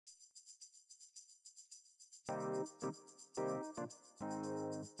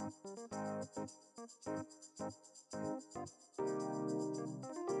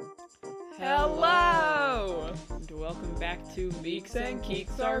Hello! And welcome back to Meeks and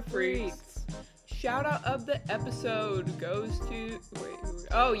Keeks are Freaks. Shout out of the episode goes to...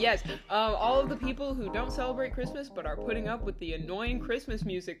 all of the people who don't celebrate Christmas but are putting up with the annoying Christmas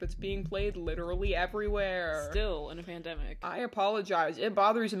music that's being played literally everywhere. Still in a pandemic. I apologize. It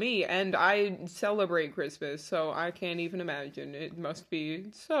bothers me, and I celebrate Christmas, so I can't even imagine. It must be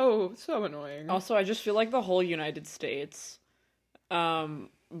so annoying. Also, I just feel like the whole United States,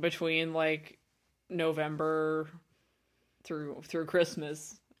 between, like, November through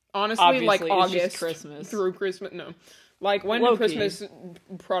Christmas. Honestly, Obviously, like it's August just Christmas. through Christmas, no. Like, when do Christmas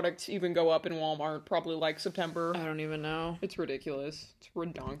products even go up in Walmart? Probably, like, September. I don't even know. It's ridiculous. It's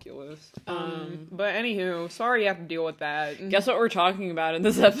redonkulous. But anywho, sorry you have to deal with that. Guess what we're talking about in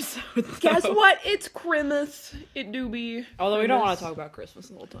this episode, though? Guess what? It's Christmas. It do be. Although we don't want to talk about Christmas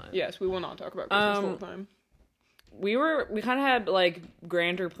the whole time. Yes, we will not talk about Christmas the whole time. We kind of had, like,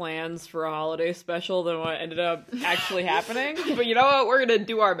 grander plans for a holiday special than what ended up actually happening. But you know what? We're gonna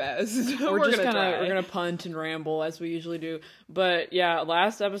do our best. We're gonna punt and ramble as we usually do. But yeah,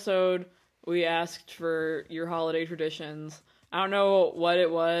 last episode we asked for your holiday traditions. I don't know what it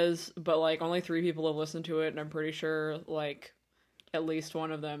was, but like only 3 people have listened to it, and I'm pretty sure like at least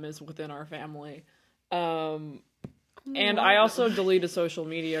one of them is within our family. And I also deleted social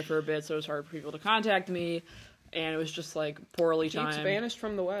media for a bit, so it was hard for people to contact me. And it was just, like, poorly timed. Keeks vanished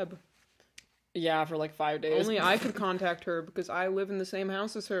from the web. Yeah, for, like, 5 days. Only I could contact her, because I live in the same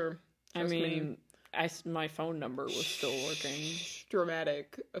house as her. I mean, my phone number was still working.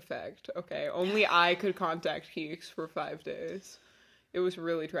 Dramatic effect. Okay, only I could contact Keeks for 5 days. It was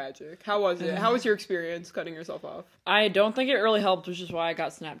really tragic. How was it? How was your experience cutting yourself off? I don't think it really helped, which is why I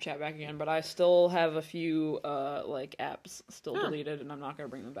got Snapchat back again, but I still have a few, like, apps still deleted, and I'm not going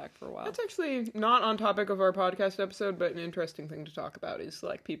to bring them back for a while. That's actually not on topic of our podcast episode, but an interesting thing to talk about is,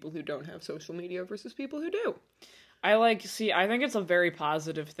 like, people who don't have social media versus people who do. I think it's a very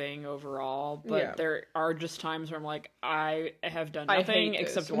positive thing overall, but there are just times where I'm like, I have done nothing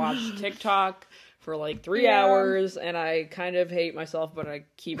except watch TikTok for like 3 hours, and I kind of hate myself, but I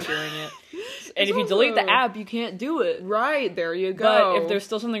keep doing it. And if you delete the app, you can't do it. Right, there you go. But if there's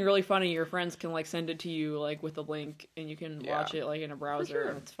still something really funny, your friends can like send it to you like with a link, and you can watch it like in a browser,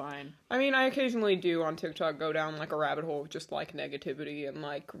 and it's fine. I mean, I occasionally do on TikTok go down like a rabbit hole of just like negativity and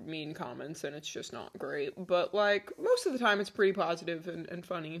like mean comments, and it's just not great. But like most of the time, it's pretty positive and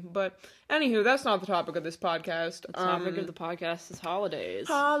funny. But anywho, that's not the topic of this podcast. The topic of the podcast is holidays.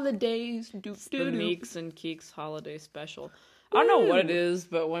 Holidays. The Meeks and Keeks holiday special. I don't know what it is,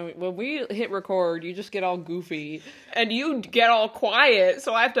 but when we hit record, you just get all goofy. And you get all quiet,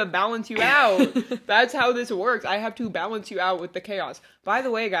 so I have to balance you out. That's how this works. I have to balance you out with the chaos. By the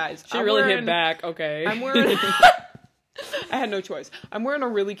way, guys... She really hit back, okay. I'm wearing... I had no choice. I'm wearing a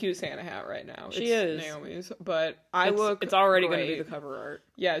really cute Santa hat right now. She is. Naomi's, but it's already going to be the cover art.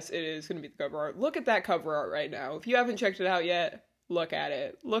 Yes, it is going to be the cover art. Look at that cover art right now. If you haven't checked it out yet, look at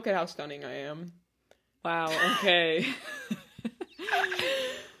it. Look at how stunning I am. Wow, okay.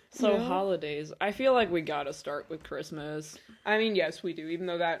 So, holidays. I feel like we gotta start with Christmas. I mean, yes, we do, even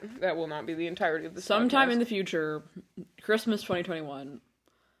though that will not be the entirety of the Sometime podcast. In the future, Christmas 2021,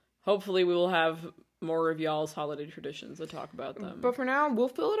 hopefully we will have more of y'all's holiday traditions to talk about them. But for now, we'll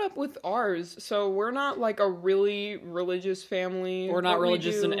fill it up with ours. So we're not like a really religious family. We're not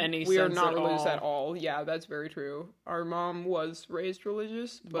religious in any sense. We are not religious at all. Yeah, that's very true. Our mom was raised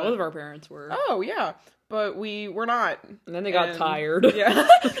religious. But... Both of our parents were. Oh, yeah. But we were not. And then they got tired. Yeah.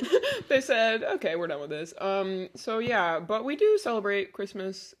 They said, okay, we're done with this. So yeah, but we do celebrate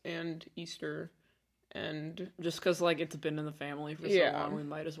Christmas and Easter. And just because, like, it's been in the family for so long, we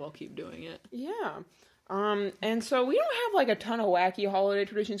might as well keep doing it. Yeah. And so we don't have, like, a ton of wacky holiday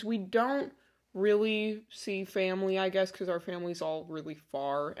traditions. We don't really see family, I guess, because our family's all really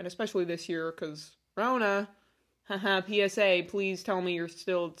far. And especially this year, because Rona... Haha, PSA, please tell me you're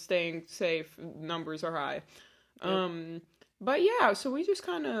still staying safe. Numbers are high. Yep. But yeah, so we just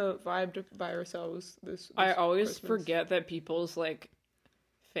kind of vibed by ourselves this I always Christmas. Forget that people's, like,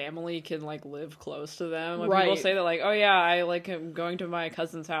 family can, like, live close to them. When people say that, like, oh yeah, I, like, am going to my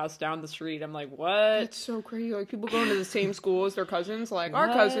cousin's house down the street. I'm like, what? It's so crazy. Like, people going to the same school as their cousins. Like, our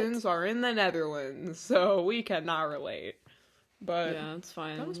cousins are in the Netherlands, so we cannot relate. But yeah, it's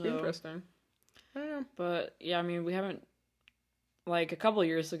fine. That must be interesting. Yeah. But, yeah, I mean, we haven't, like, a couple of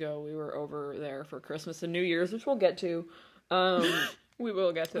years ago, we were over there for Christmas and New Year's, which we'll get to. We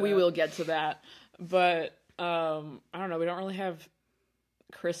will get to that. We will get to that. But, I don't know, we don't really have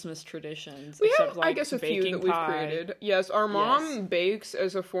Christmas traditions. We except, have, like, I guess, a few baking that we've pie. created. Yes, our mom Yes. bakes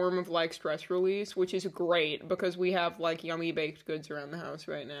as a form of, like, stress release, which is great because we have, like, yummy baked goods around the house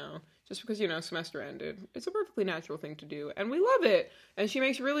right now. Just because, semester ended. It's a perfectly natural thing to do, and we love it. And she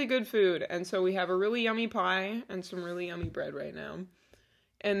makes really good food, and so we have a really yummy pie and some really yummy bread right now.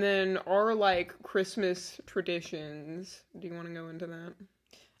 And then our, like, Christmas traditions. Do you want to go into that?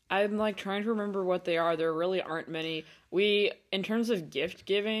 I'm, like, trying to remember what they are. There really aren't many. In terms of gift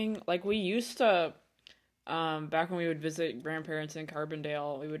giving, like, we used to, back when we would visit grandparents in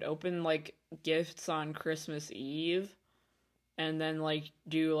Carbondale, we would open, like, gifts on Christmas Eve, and then, like,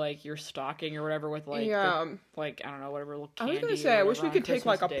 do, like, your stocking or whatever with, like, Yeah. I don't know, whatever little I candy. was gonna say, I wish we could take,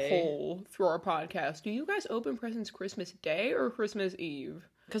 like, a Day. poll through our podcast. Do you guys open presents Christmas Day or Christmas Eve?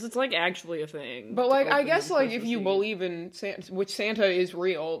 Because it's, like, actually a thing. But, to like, I open guess, on like, if Christmas you Eve. believe in Santa, which Santa is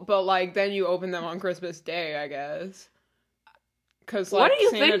real, but, like, then you open them on Christmas Day, I guess. Because, like, What do you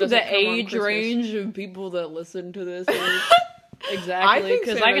Santa think doesn't the come on age Christmas. range of people that listen to this is? I Exactly, think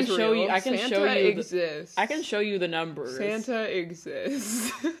because I can Santa's show real. you. I can Santa show you. exists. I can show you the numbers. Santa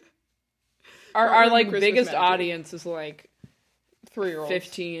exists. Our like Christmas biggest magic. audience is like 3-year-olds.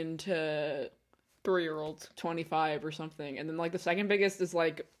 15 to 3-year-olds. 25 or something, and then like the second biggest is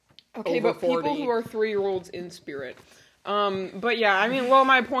like Okay, over but 40. people who are 3-year-olds in spirit. But yeah, I mean, well,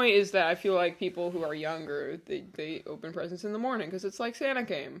 my point is that I feel like people who are younger, they open presents in the morning because it's like Santa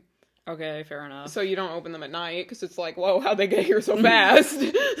came. Okay, fair enough. So you don't open them at night because it's like, whoa, how'd they get here so fast?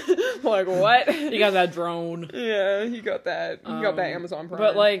 Like, what? You got that drone. Yeah, you got that. You got that Amazon Prime.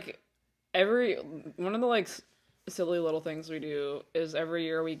 But like one of the like silly little things we do is every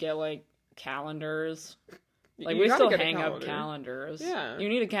year we get like calendars. Like, You we gotta still get a hang up calendar. calendars. Yeah. You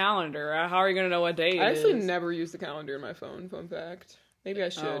need a calendar. How are you going to know what day it is? I actually never use the calendar in my phone, fun fact. Maybe I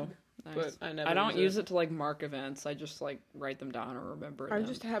should, Oh, nice. but I never I don't use it to, like, mark events. I just, like, write them down or remember them. I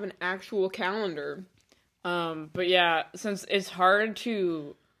just have an actual calendar. But yeah, since it's hard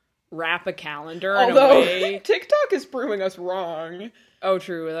to wrap a calendar in a Although, way... TikTok is proving us wrong. Oh,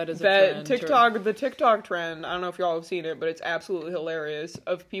 true. That is a That trend. TikTok, the TikTok trend, I don't know if y'all have seen it, but it's absolutely hilarious,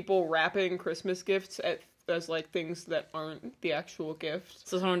 of people wrapping Christmas gifts as like things that aren't the actual gift.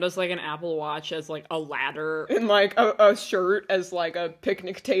 So someone does, like, an Apple Watch as, like, a ladder. And like a shirt as like a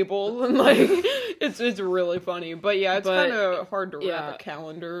picnic table, and like it's really funny. But yeah, it's kind of hard to wrap a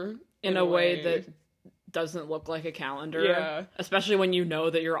calendar in a way that doesn't look like a calendar. Yeah. Especially when you know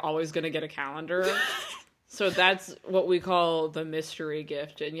that you're always going to get a calendar. So that's what we call the mystery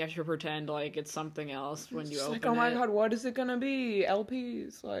gift, and you have to pretend like it's something else when you Just open like, oh my it. god, what is it gonna be?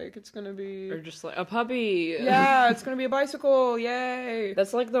 LPs, like it's gonna be, Or just like a puppy. yeah, it's gonna be a bicycle, yay!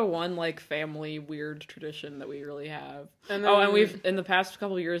 That's like the one like family weird tradition that we really have. And And we've in the past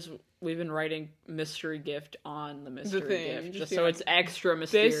couple of years we've been writing mystery gift on the mystery thing, gift, just so it's extra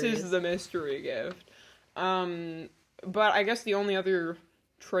mysterious. This is the mystery gift. But I guess the only other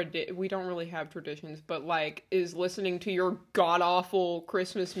we don't really have traditions, but like is listening to your god awful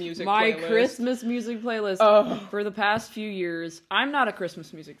Christmas music. My playlist. Christmas music playlist for the past few years. I'm not a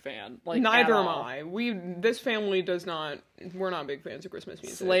Christmas music fan. Like Neither at am all. I. This family does not. We're not big fans of Christmas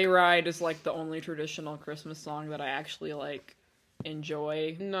music. Sleigh Ride is like the only traditional Christmas song that I actually like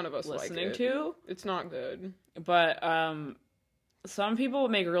enjoy None of us listening like it. to. It's not good. But some people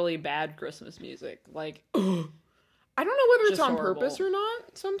make really bad Christmas music. Like I don't know whether it's Just on horrible. purpose or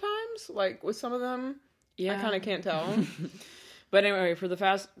not. Sometimes, like with some of them, yeah, I kind of can't tell. But anyway, for the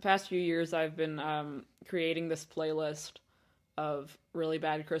past few years, I've been creating this playlist of really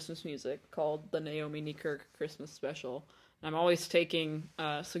bad Christmas music called the Naomi Neekirk Christmas Special. And I'm always taking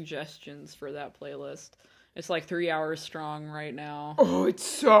suggestions for that playlist. It's like 3 hours strong right now. Oh, it's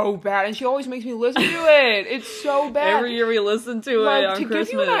so bad, and she always makes me listen to it. It's so bad. Every year we listen to it on to Christmas.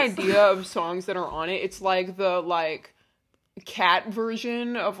 give you an idea of songs that are on it, it's like the cat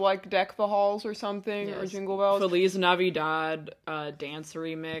version of like Deck the Halls or something, or Jingle Bells. Feliz Navidad dance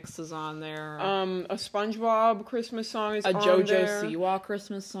remix is on there. A SpongeBob Christmas song is a on JoJo there. Siwa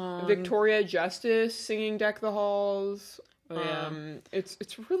Christmas song. Victoria Justice singing Deck the Halls. Oh, yeah.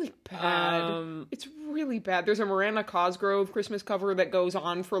 It's really bad. It's really bad. There's a Miranda Cosgrove Christmas cover that goes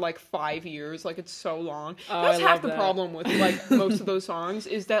on for like 5 years. Like it's so long. Oh, That's I half love the that. problem with like most of those songs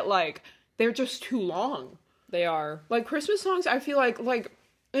is that like they're just too long. They are. Like Christmas songs, I feel like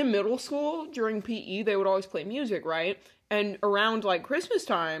in middle school during PE they would always play music, right? And around like Christmas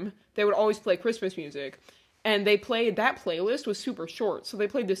time, they would always play Christmas music. And that playlist was super short. So they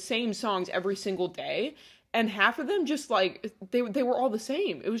played the same songs every single day. And half of them just, like, they were all the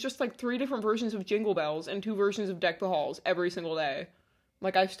same. It was just, like, 3 different versions of Jingle Bells and 2 versions of Deck the Halls every single day.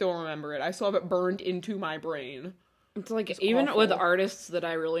 Like, I still remember it. I still have it burned into my brain. It's like, It's even awful. with artists that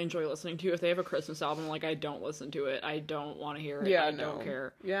I really enjoy listening to, if they have a Christmas album, like, I don't listen to it. I don't want to hear it. Yeah, I don't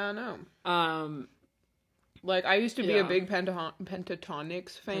care. Yeah, no. Like, I used to be a big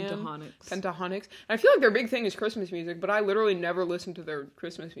Pentatonics fan. Pentatonix. I feel like their big thing is Christmas music, but I literally never listened to their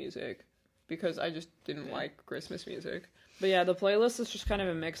Christmas music because I just didn't like Christmas music. But yeah, the playlist is just kind of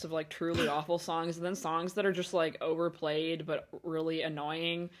a mix of, like, truly awful songs and then songs that are just, like, overplayed but really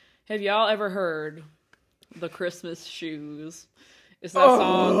annoying. Have y'all ever heard The Christmas Shoes? It's that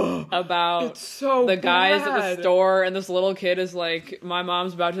song about the guys at the store, and this little kid is like, my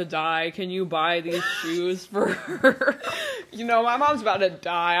mom's about to die, can you buy these shoes for her? You know, my mom's about to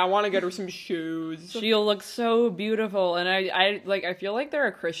die, I want to get her some shoes. She'll look so beautiful, and I feel like they're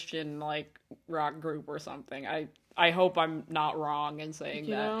a Christian, like, rock group or something. I hope I'm not wrong in saying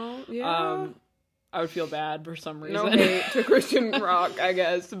that. Yeah. I would feel bad for some reason. No hate to Christian rock, I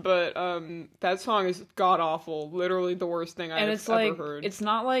guess, but that song is god awful. Literally the worst thing I've ever heard. It's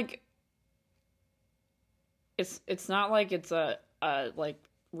not like it's not like it's a like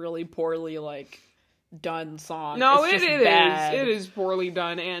really poorly like done song. No, it's it bad. is. It is poorly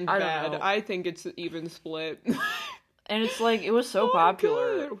done and bad. Don't know. I think it's even split. And it's like, it was so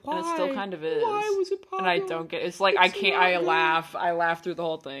popular. Why? And it still kind of is. Why was it popular? And I don't get. It's like, I laugh through the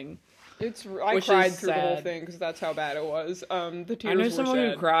whole thing. I cried through the whole thing because that's how bad it was. The tears were I knew someone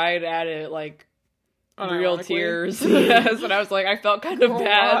who cried at it, like, real tears. Yes, and I was like, I felt kind of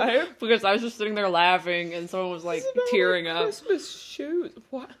bad because I was just sitting there laughing, and someone was like tearing up. Christmas shoes.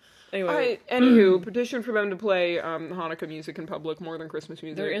 What? Anyway, anywho, petition for them to play Hanukkah music in public more than Christmas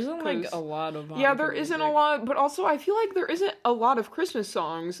music. There isn't like a lot of Hanukkah there isn't music. a lot, but also I feel like there isn't a lot of Christmas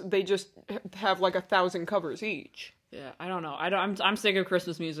songs. They just have like 1,000 covers each. Yeah, I don't know. I'm sick of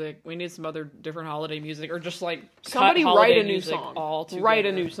Christmas music. We need some other different holiday music, or just like somebody write a new song. Write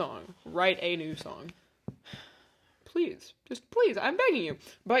a new song. Write a new song. Please, just please, I'm begging you.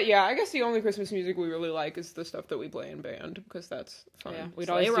 But yeah, I guess the only Christmas music we really like is the stuff that we play in band because that's fun. Yeah, we'd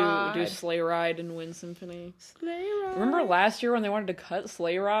always do Sleigh Ride and Wind Symphony. Sleigh Ride. Remember last year when they wanted to cut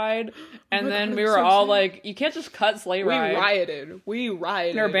Sleigh Ride, and then we were all like, "You can't just cut Sleigh Ride." We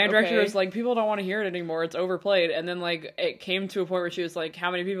rioted. And our band director was like, "People don't want to hear it anymore. It's overplayed." And then like it came to a point where she was like, "How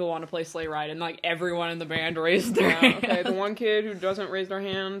many people want to play Sleigh Ride?" And like everyone in the band raised their hand. Okay, the one kid who doesn't raise their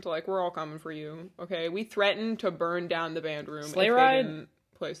hand, like we're all coming for you. Okay, we threatened to burn down the band room. Sleigh Ride. Didn't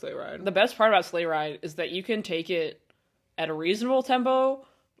play Sleigh Ride. The best part about Sleigh Ride is that you can take it at a reasonable tempo,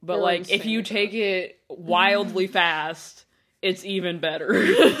 but Or like if you take it wildly fast, it's even better.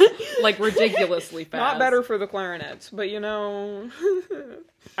 Like ridiculously fast. Not better for the clarinets, but you know.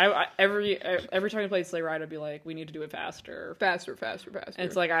 Every time I played Sleigh Ride, I'd be like, we need to do it faster. Faster. And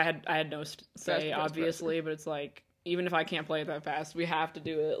it's like I had no say, obviously, faster. but it's like, even if I can't play it that fast, we have to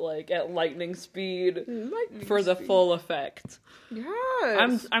do it like at lightning speed for the full effect.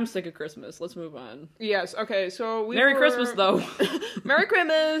 Yes. I'm sick of Christmas. Let's move on. Yes. Okay. So Merry Christmas, though. Merry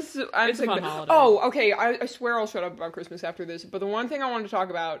Christmas. It's a fun holiday. Oh, okay. I swear I'll shut up about Christmas after this. But the one thing I wanted to talk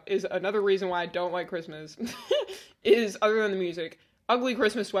about is another reason why I don't like Christmas is, other than the music, ugly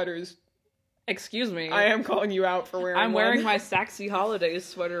Christmas sweaters. Excuse me. I am calling you out for wearing one. I'm wearing my Saxy Holidays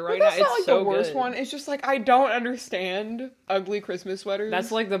sweater right now. It's not like so the worst good. one. It's just like I don't understand ugly Christmas sweaters.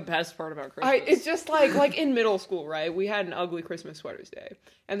 That's like the best part about Christmas. It's just like in middle school, right? We had an ugly Christmas sweaters day.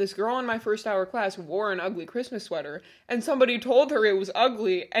 And this girl in my first hour class wore an ugly Christmas sweater, and somebody told her it was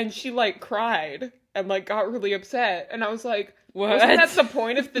ugly, and she like cried and like got really upset. And I was like, what? Wasn't that the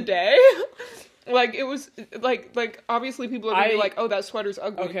point of the day? Like, it was, like, obviously people are gonna be like, oh, that sweater's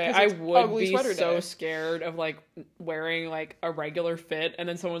ugly. Okay, I would be so day. scared of, like, wearing, like, a regular fit, and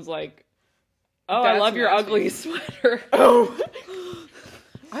then someone's like, oh, That's I love your nasty. ugly sweater. Oh.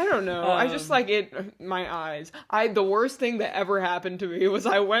 I don't know. I just like it. My eyes. The worst thing that ever happened to me was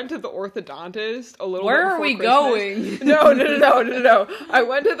I went to the orthodontist a little. Where bit are we Christmas. going? No. I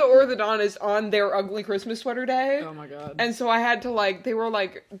went to the orthodontist on their ugly Christmas sweater day. Oh my god. And so I had to like.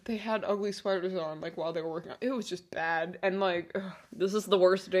 They had ugly sweaters on like while they were working. It was just bad. And like, this is the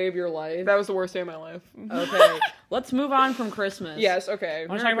worst day of your life. That was the worst day of my life. Okay, let's move on from Christmas. Yes. Okay. I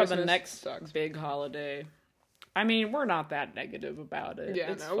want to talk about the next big holiday. I mean, we're not that negative about it.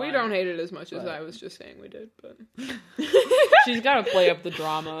 Yeah, it's no, fine, we don't hate it as much as I was just saying we did, but... She's got to play up the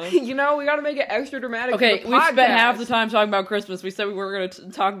drama. You know, we got to make it extra dramatic. Okay, we spent half the time talking about Christmas. We said we weren't going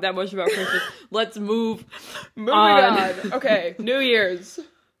to talk that much about Christmas. Let's move on. Okay, New Year's.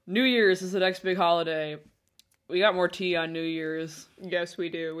 New Year's is the next big holiday. We got more tea on New Year's. Yes, we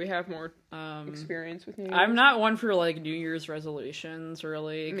do. We have more experience with New Year's. I'm not one for, like, New Year's resolutions,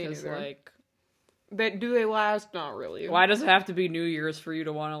 really, because, like... Do they last? Not really. Why does it have to be New Year's for you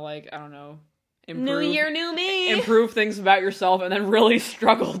to want to, like, I don't know, improve, New year, new me. improve things about yourself, and then really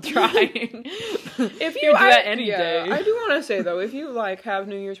struggle trying. If you do that any day. I do want to say though, if you like have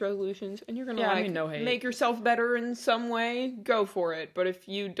New Year's resolutions and you're gonna no hate. make yourself better in some way, go for it. But if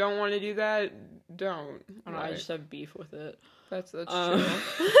you don't want to do that, don't. I don't know, I just have beef with it. That's true.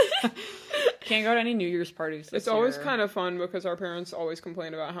 Can't go to any New Year's parties this It's always year. kind of fun because our parents always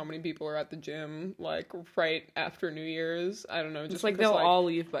complain about how many people are at the gym, like, right after New Year's. I don't know. Just It's like because, they'll all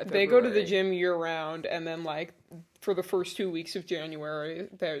leave by February. They go to the gym year-round, and then, like, for the first 2 weeks of January,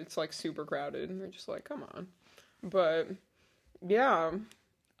 it's, like, super crowded. And they're just like, come on. But, yeah.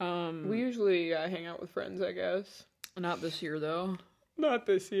 We usually hang out with friends, I guess. Not this year, though. Not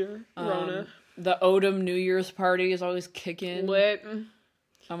this year. Rona. The Odom New Year's party is always kicking. Lit.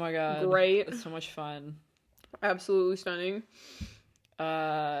 Oh my god. Great. It's so much fun. Absolutely stunning.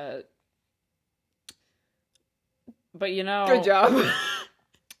 But you know... Good job.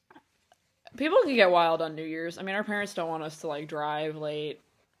 People can get wild on New Year's. I mean, our parents don't want us to, like, drive late.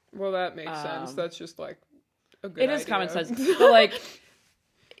 Well, that makes sense. That's just, like, a good idea. It is common sense. But, like,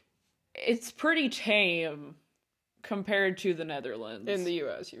 it's pretty tame compared to the Netherlands. In the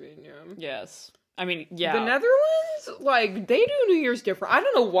U.S., you mean, yeah. Yes. I mean, yeah. The Netherlands, like, they do New Year's different. I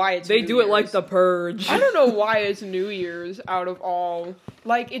don't know why it's They New do Year's. it like the Purge. I don't know why it's New Year's out of all.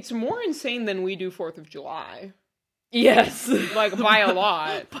 Like, it's more insane than we do 4th of July. Yes. Like, by a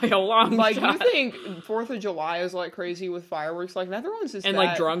lot. By a long like, shot. you think 4th of July is, like, crazy with fireworks? Like, Netherlands is and, that.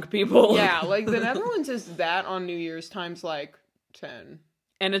 like, drunk people. Yeah, like, the Netherlands is that on New Year's times, like, 10.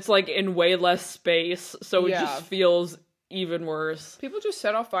 And it's, like, in way less space, so it Yeah. just feels even worse. People just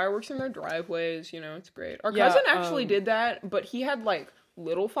set off fireworks in their driveways, you know, it's great. Our cousin actually did that, but he had, like,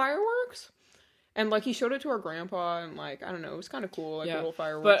 little fireworks. And, like, he showed it to our grandpa, and, like, I don't know, it was kind of cool, like, little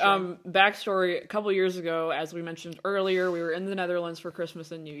fireworks. But, backstory, a couple years ago, as we mentioned earlier, we were in the Netherlands for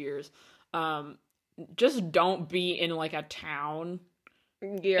Christmas and New Year's. Just don't be in, like, a town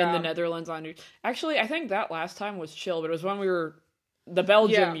in the Netherlands on New... Actually, I think that last time was chill, but it was when we were... The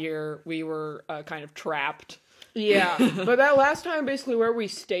Belgium year, we were kind of trapped. Yeah, but that last time, basically, where we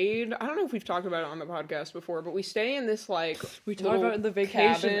stayed, I don't know if we've talked about it on the podcast before, but we stay in this, like, we talked about it in the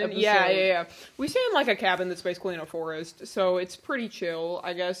vacation episode. Yeah. We stay in, like, a cabin that's basically in a forest, so it's pretty chill,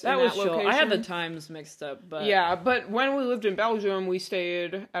 I guess, that was chill. location. I had the times mixed up, but... Yeah, but when we lived in Belgium, we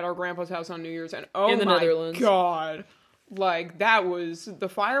stayed at our grandpa's house on New Year's, and in the Netherlands. God, like, that was... The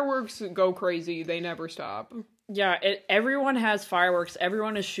fireworks go crazy, they never stop. Yeah, everyone has fireworks.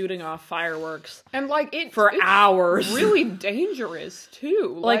 Everyone is shooting off fireworks. And, like, it's hours. really dangerous,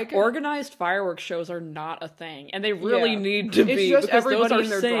 too. Like, organized fireworks shows are not a thing. And they really need to be. It's just everybody in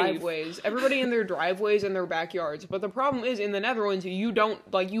their driveways. Everybody in their driveways and their backyards. But the problem is, in the Netherlands, you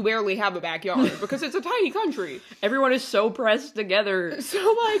barely have a backyard. Because it's a tiny country. Everyone is so pressed together. So,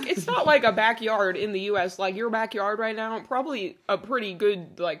 like, it's not like a backyard in the U.S. Like, your backyard right now, probably a pretty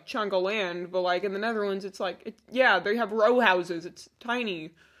good, like, chunk of land. But, like, in the Netherlands, it's like... they have row houses. It's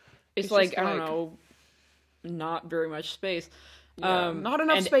tiny. It's like, I don't know, not very much space. Not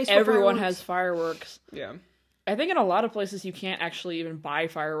enough space for everyone fireworks. has fireworks. Yeah. I think in a lot of places you can't actually even buy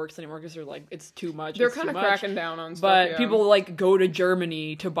fireworks anymore because they're like, it's too much. They're kind of cracking down on stuff, but people, like, go to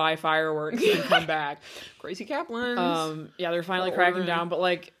Germany to buy fireworks and come back. Crazy Kaplans. They're finally cracking down, but,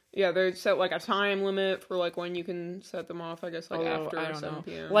 like... Yeah, they set, like, a time limit for, like, when you can set them off, I guess, like, after 7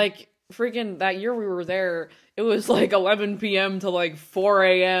 p.m. Like, freaking, that year we were there, it was, like, 11 p.m. to, like, 4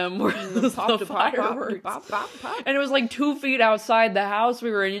 a.m. where the fireworks. Pop. And it was, like, 2 feet outside the house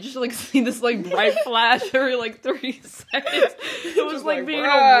we were in. You just, like, see this, like, bright flash every, like, 3 seconds. It was, like, being in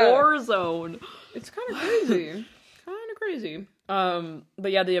a war zone. It's kind of crazy.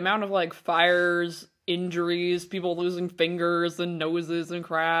 But, yeah, the amount of, like, fires... injuries, people losing fingers and noses and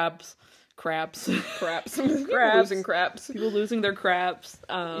craps. Losing craps. People losing their craps.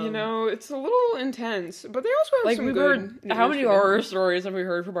 You know, it's a little intense, but they also have like some we've good heard. How many horror stories have we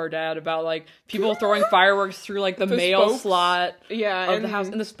heard from our dad about like people throwing fireworks through like the mail spokes. slot? Yeah, of the house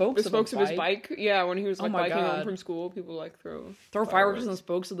and the spokes of his bike. Yeah, when he was like biking home from school, people like throw fireworks in the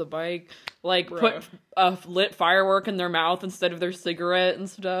spokes of the bike. Like put a lit firework in their mouth instead of their cigarette and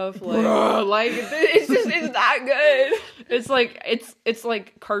stuff. Like, it's not good. It's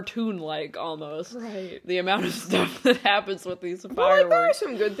like cartoon like almost. Right. The amount of stuff that happens with these fireworks. But like, there are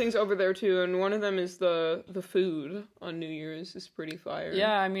some good things over there too, and one of them is the food on New Year's is pretty fire.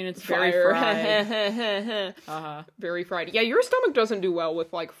 Yeah, I mean it's very fried. Very fried. Yeah, your stomach doesn't do well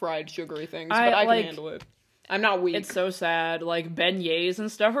with like fried sugary things, but I can handle it. I'm not weak. It's so sad. Like beignets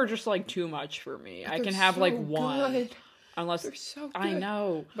and stuff are just like too much for me. I can have like one. Good. Unless they're so good. I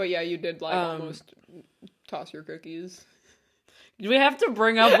know. But yeah, you did like almost toss your cookies. Do we have to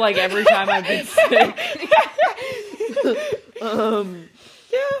bring up, like, every time I've been sick?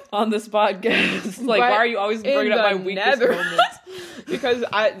 On this podcast. Like, why are you always bringing up my weakest moments? Because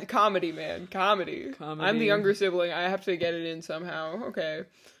comedy, man. Comedy. I'm the younger sibling. I have to get it in somehow. Okay.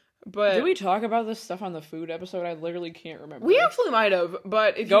 But did we talk about this stuff on the food episode? I literally can't remember. We actually might have,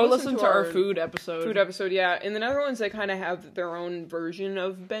 but if go you listen to our food episode. Food episode, yeah. In the Netherlands, they kind of have their own version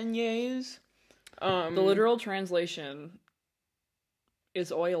of beignets. The literal translation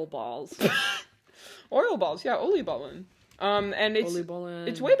is oil balls. Oil balls, yeah, oliebollen. And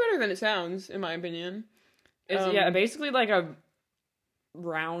it's way better than it sounds, in my opinion. It's basically like a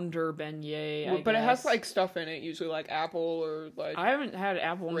rounder beignet, but it has like stuff in it, usually like apple or like. I haven't had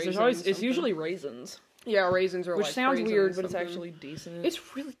apple ones. It's usually raisins. Yeah, raisins are which like sounds weird, but something. it's actually decent.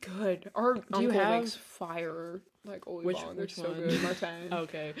 It's really good. Our uncle makes fire like oliebollen. They're so good. Martin.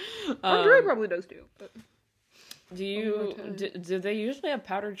 Okay. Andre probably does too. But. Do they usually have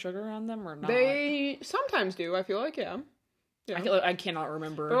powdered sugar on them or not? They sometimes do. I feel like yeah. I cannot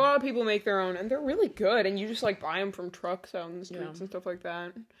remember. But a lot of people make their own, and they're really good. And you just like buy them from trucks out in the streets and stuff like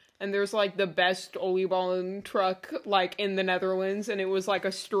that. And there's like the best oliebollen truck like in the Netherlands, and it was like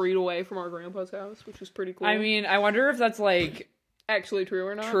a street away from our grandpa's house, which was pretty cool. I mean, I wonder if that's like actually true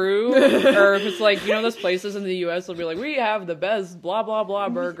or not. True, or if it's like, you know, those places in the U.S. will be like, we have the best blah blah blah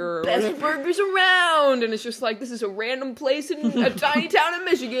burger, best burgers around, and it's just like, this is a random place in a tiny town in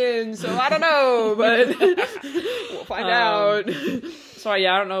Michigan, so I don't know, but we'll find out. So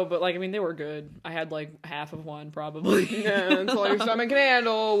yeah, I don't know, but like, I mean, they were good. I had like half of one probably. Yeah, that's all your stomach can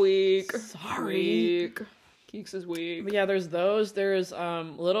handle. Weak. Sorry. Weak. Keeks is weak. But yeah, there's those. There's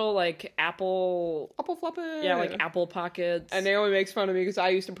little like apple floppers. Yeah, like apple pockets. And Naomi makes fun of me because I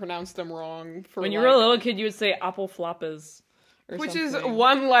used to pronounce them wrong. When you were a little kid, you would say apple floppers. Which is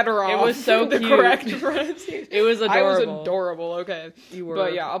one letter off. It was so the cute. Correct pronunciation. It was adorable. I was adorable. Okay, you were.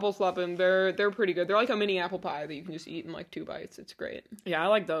 But yeah, apple floppin', they're pretty good. They're like a mini apple pie that you can just eat in like 2 bites. It's great. Yeah, I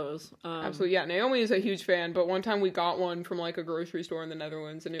like those. Absolutely. Yeah, Naomi is a huge fan. But one time we got one from like a grocery store in the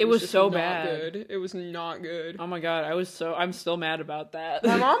Netherlands, and it was just so not bad. Good. It was not good. Oh my god, I'm still mad about that.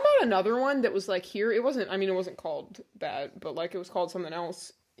 My mom bought another one that was like here. It wasn't called that, but like it was called something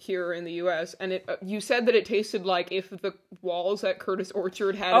else here in the U.S. and it you said that it tasted like if the walls at Curtis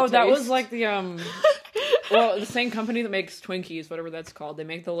Orchard had a taste. That was like the well, the same company that makes Twinkies, whatever that's called. They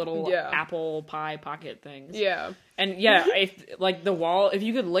make the little apple pie pocket things. Yeah. And yeah, if like the wall, if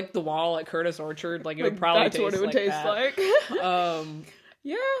you could lick the wall at Curtis Orchard, like it would probably taste like that. That's what it would taste like.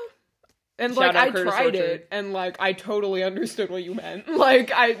 Yeah. And like I tried it, and like I totally understood what you meant. Like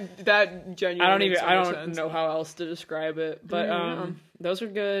that genuinely. I don't know how else to describe it, but those are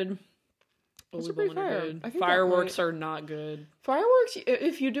good. Those are pretty fire. Fireworks are not good. Fireworks,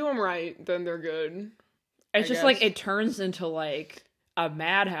 if you do them right, then they're good. It's just like it turns into like a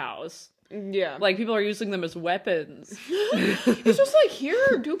madhouse. Yeah. Like, people are using them as weapons. It's just like,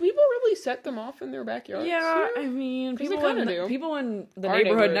 here, do people really set them off in their backyards? Yeah, I mean, people in the Our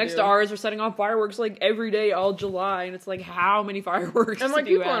neighborhood next to ours are setting off fireworks, like, every day all July, and it's like, how many fireworks and, like,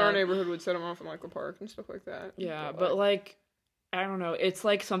 do you people have? in our neighborhood would set them off in, like, the park and stuff like that. Yeah, but like, I don't know, it's,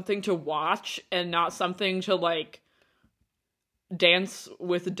 like, something to watch and not something to, like, dance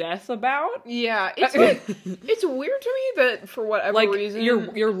with death about. Yeah, it's like, it's weird to me that for whatever reason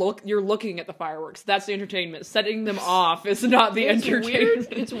you're looking at the fireworks. That's the entertainment. Setting them off is not the entertainment.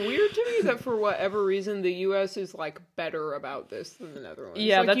 It's weird to me that for whatever reason the U.S. is like better about this than the Netherlands.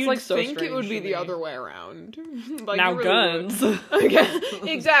 Yeah, like, that's you'd like so think strange it would be to the me. other way around. Like, now really guns. Okay,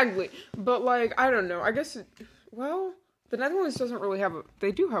 exactly. But like, I don't know. I guess the Netherlands doesn't really have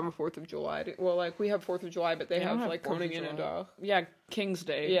they do have a 4th of July. Well, like, we have 4th of July, but they have like Koningen and yeah, King's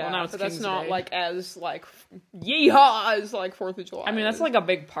Day. Yeah, well, now it's but King's that's not Day. like as like yeehaw as like 4th of July. I mean, that's like a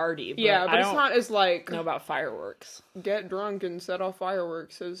big party. But yeah, but it's not as like know about fireworks. Get drunk and set off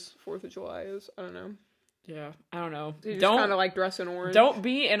fireworks as 4th of July is. I don't know. Yeah, I don't know. You just kind of like dress in orange. Don't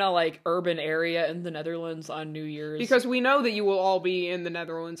be in a like urban area in the Netherlands on New Year's. Because we know that you will all be in the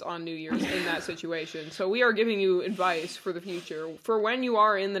Netherlands on New Year's in that situation. So we are giving you advice for the future for when you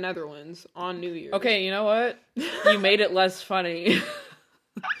are in the Netherlands on New Year's. Okay, you know what? You made it less funny.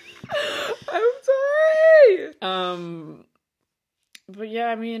 I'm sorry. But yeah,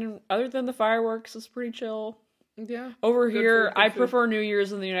 I mean, other than the fireworks, it's pretty chill. Yeah. Over here, I prefer New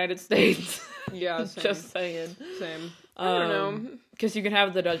Year's in the United States. Yeah, same. Just saying. Same. I don't know. Because you can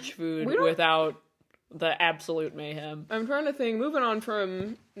have the Dutch food without the absolute mayhem. I'm trying to think, moving on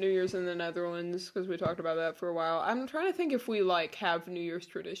from New Year's in the Netherlands, because we talked about that for a while, I'm trying to think if we, like, have New Year's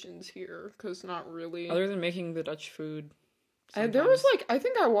traditions here, because not really. Other than making the Dutch food. And there was, like, I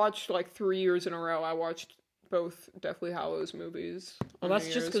think I watched, like, 3 years in a row, I watched both Deathly Hallows movies. Well,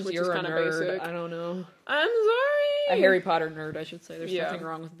 that's just because you're a nerd. Basic. I don't know. I'm sorry. A Harry Potter nerd, I should say. There's nothing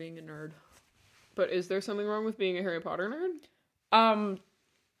wrong with being a nerd. But is there something wrong with being a Harry Potter nerd? Wow,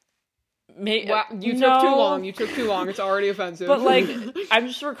 you took too long. You took too long. It's already offensive. But, like, I'm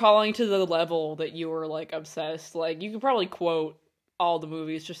just recalling to the level that you were, like, obsessed. Like, you could probably quote all the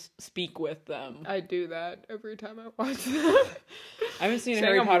movies, just speak with them. I do that every time I watch them. I haven't seen a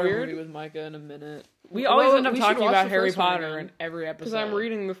Harry Potter movie with Micah in a minute. We always end up talking about Harry Potter in every episode. Because I'm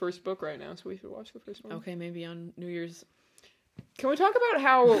reading the first book right now, so we should watch the first one. Okay, maybe on New Year's. Can we talk about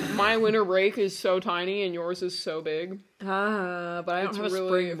how my winter break is so tiny and yours is so big? But I don't have a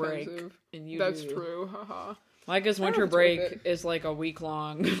spring break. And you That's true. Haha. Micah's winter break is like a week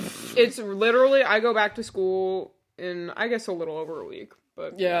long. It's literally, I go back to school in, I guess, a little over a week.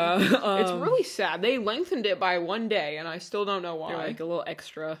 But yeah. It's really sad. They lengthened it by 1 day, and I still don't know why. Like a little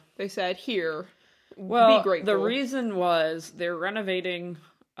extra. They said, here, well, be grateful. The reason was they're renovating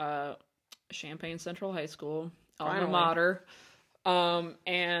Champaign Central High School, alma mater.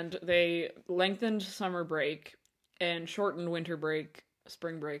 And they lengthened summer break and shortened winter break,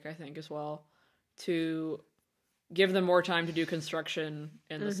 spring break, I think, as well, to give them more time to do construction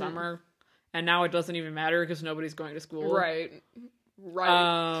in the summer. And now it doesn't even matter because nobody's going to school. Right.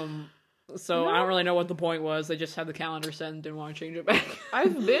 So I don't really know what the point was. They just had the calendar set and didn't want to change it back.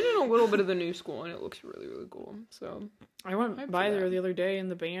 I've been in a little bit of the new school and it looks really, really cool. So I went by there the other day and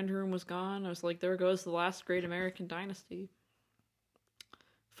the band room was gone. I was like, there goes the last great American dynasty.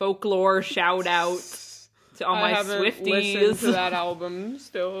 Folklore shout out to all my Swifties. Listened to that album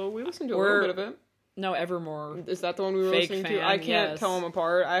still. We listened to a little bit of it. No, Evermore. Is that the one we were listening to? I can't tell them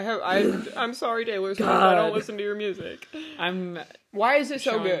apart. I'm sorry, Taylor Swift. I don't listen to your music. Why is it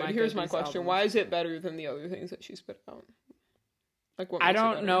so good? Here's my question. Albums. Why is it better than the other things that she spit out? Like, what? I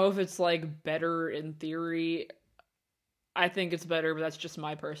don't know if it's like better in theory. I think it's better, but that's just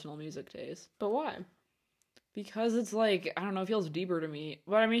my personal music taste. But why? Because it's like, I don't know, it feels deeper to me.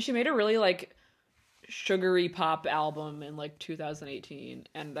 But I mean, she made a really like sugary pop album in like 2018,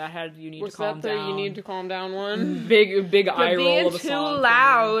 and that had You Need to Calm Down. You Need to Calm Down one? Big eye roll of a song. Too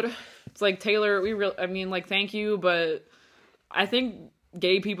loud. It's like, Taylor, thank you, but I think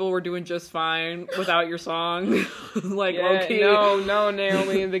gay people were doing just fine without your song. Like, okay. No,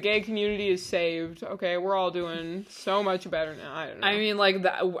 Naomi, the gay community is saved. Okay, we're all doing so much better now. I don't know. I mean, like,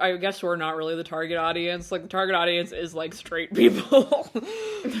 I guess we're not really the target audience. Like, the target audience is like straight people.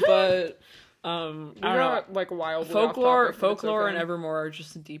 But I don't know. Like, wildly folklore and Evermore are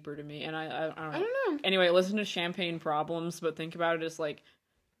just deeper to me, and I don't know. Anyway, listen to Champagne Problems, but think about it as like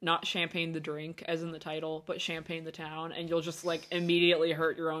not Champagne the drink, as in the title, but Champagne the town, and you'll just like immediately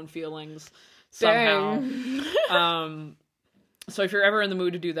hurt your own feelings somehow. So if you're ever in the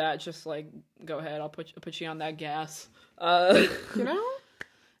mood to do that, just like go ahead. I'll put you on that gas. You know.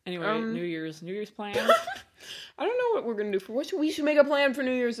 Anyway, New Year's plans. I don't know what we're gonna do for. We should make a plan for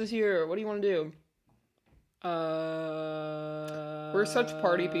New Year's this year. What do you want to do? We're such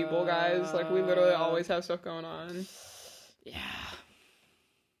party people, guys. Like, we literally always have stuff going on. Yeah.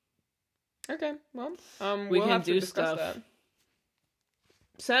 Okay, well, we'll have to discuss that.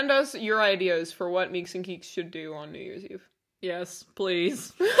 Send us your ideas for what Meeks and Keeks should do on New Year's Eve. Yes,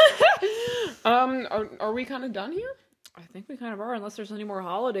 please. Are we kind of done here? I think we kind of are, unless there's any more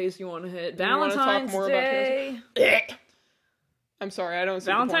holidays you want to hit. Valentine's Day. I'm sorry, I don't see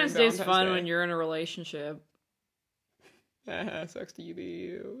Valentine's Day is fun when you're in a relationship. Sucks to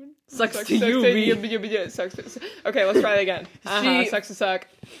you. Sucks to you. Okay, let's try that again. Sucks to suck.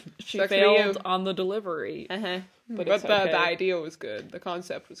 She failed on the delivery. But the idea was good. The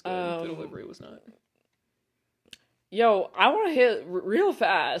concept was good. The delivery was not. Yo, I want to hit real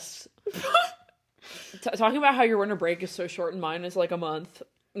fast. Talking about how your winter break is so short and mine is like a month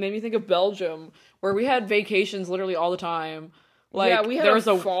made me think of Belgium, where we had vacations literally all the time. Like, we had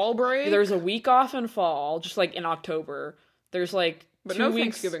a fall break. There's a week off in fall, just like in October. There's like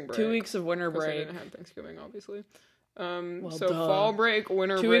Thanksgiving break. 2 weeks of winter break. I didn't have Thanksgiving, obviously. Fall break,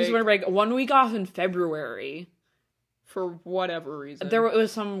 winter break. 2 weeks of winter break. 1 week off in February. For whatever reason. There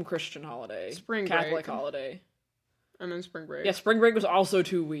was some Christian holiday. Spring Catholic holiday. And then spring break. Yeah, spring break was also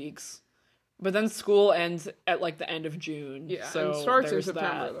 2 weeks. But then school ends at like the end of June. Yeah, so and starts in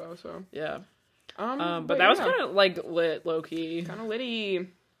September though, so. Yeah. But that was kind of like lit, low-key. Kind of litty.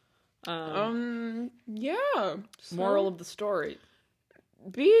 Yeah. So, moral of the story.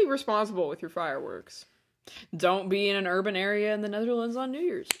 Be responsible with your fireworks. Don't be in an urban area in the Netherlands on New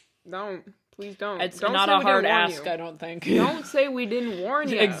Year's. Please don't. It's not a hard ask, I don't think. Don't say we didn't warn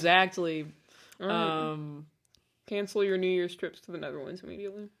you. Exactly. Okay, Cancel your New Year's trips to the Netherlands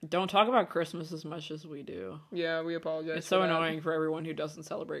immediately. Don't talk about Christmas as much as we do. Yeah, we apologize. It's so annoying for everyone who doesn't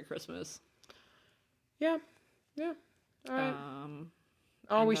celebrate Christmas. Yeah. All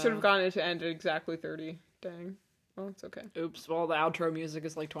right. We should have gotten it to end at exactly 30. Dang. Well, it's okay. Oops. Well, the outro music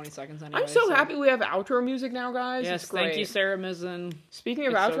is like 20 seconds anyway. I'm so happy we have outro music now, guys. Yes, it's great. Thank you, Sarah Mizzen. Speaking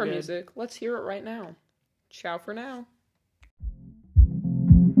of outro music, let's hear it right now. Ciao for now.